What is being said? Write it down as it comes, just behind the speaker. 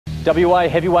WA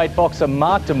heavyweight boxer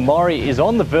Mori is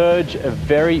on the verge of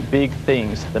very big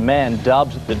things. The man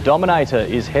dubbed the Dominator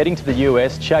is heading to the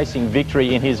US chasing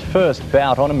victory in his first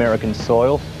bout on American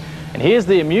soil. And here's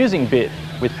the amusing bit.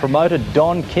 With promoter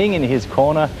Don King in his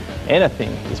corner,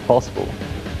 anything is possible.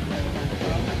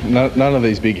 None of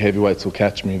these big heavyweights will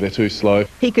catch me. They're too slow.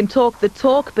 He can talk the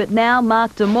talk, but now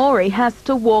Mori has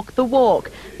to walk the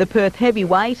walk. The Perth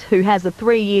heavyweight, who has a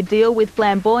 3-year deal with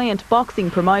flamboyant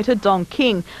boxing promoter Don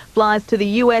King, flies to the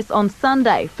US on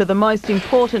Sunday for the most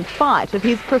important fight of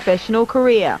his professional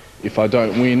career. If I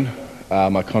don't win,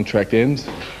 my contract ends.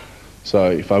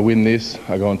 So if I win this,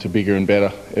 I go on to bigger and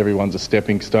better. Everyone's a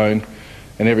stepping stone.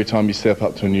 And every time you step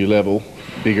up to a new level,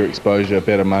 bigger exposure,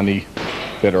 better money,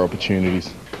 better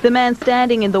opportunities. The man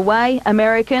standing in the way,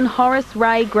 American Horace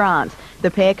Ray Grant. The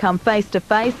pair come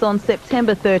face-to-face on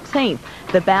September 13th.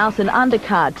 The bout an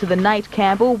undercard to the Nate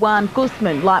Campbell-Juan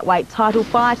Guzman lightweight title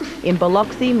fight in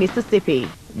Biloxi, Mississippi.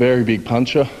 Very big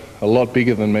puncher, a lot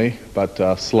bigger than me,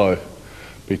 but slow.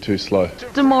 Be too slow.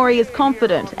 Mori is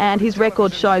confident, and his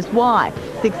record shows why.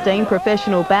 16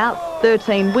 professional bouts,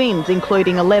 13 wins,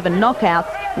 including 11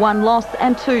 knockouts, 1 loss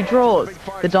and 2 draws.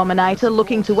 The Dominator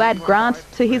looking to add Grant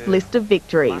to his list of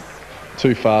victories.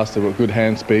 Too fast, they've got good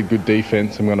hand speed, good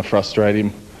defence. I'm going to frustrate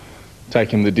him,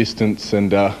 take him the distance,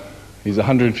 and he's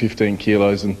 115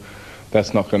 kilos, and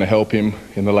that's not going to help him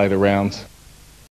in the later rounds.